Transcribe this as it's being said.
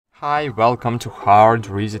Hi, welcome to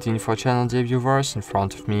HardReset.Info channel, dear viewers. In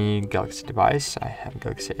front of me, Galaxy device. I have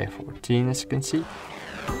Galaxy A14, as you can see.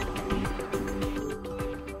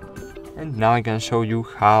 And now I'm gonna show you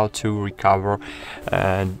how to recover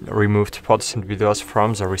removed photos and videos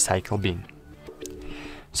from the recycle bin.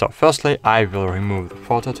 So firstly, I will remove the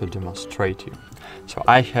photo to demonstrate you. So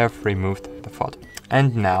I have removed the photo.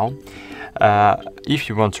 And now, if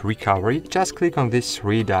you want to recover it, just click on this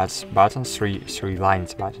three dots button, three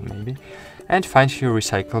lines button maybe, and find your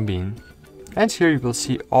recycle bin. And here you will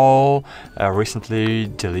see all recently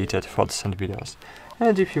deleted photos and videos.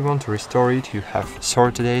 And if you want to restore it, you have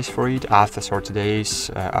 30 days for it. After 30 days,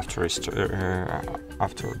 after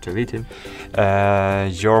deleting,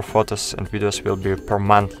 your photos and videos will be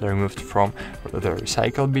permanently removed from the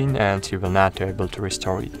recycle bin, and you will not be able to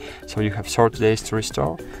restore it. So you have 30 days to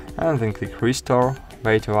restore, and then click restore,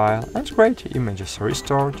 wait a while, and great, images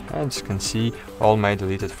restored, and as you can see, all my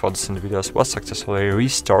deleted photos and videos was successfully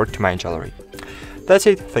restored to my gallery. That's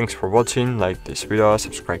it, thanks for watching, like this video,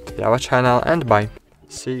 subscribe to our channel, and bye.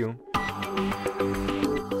 See you.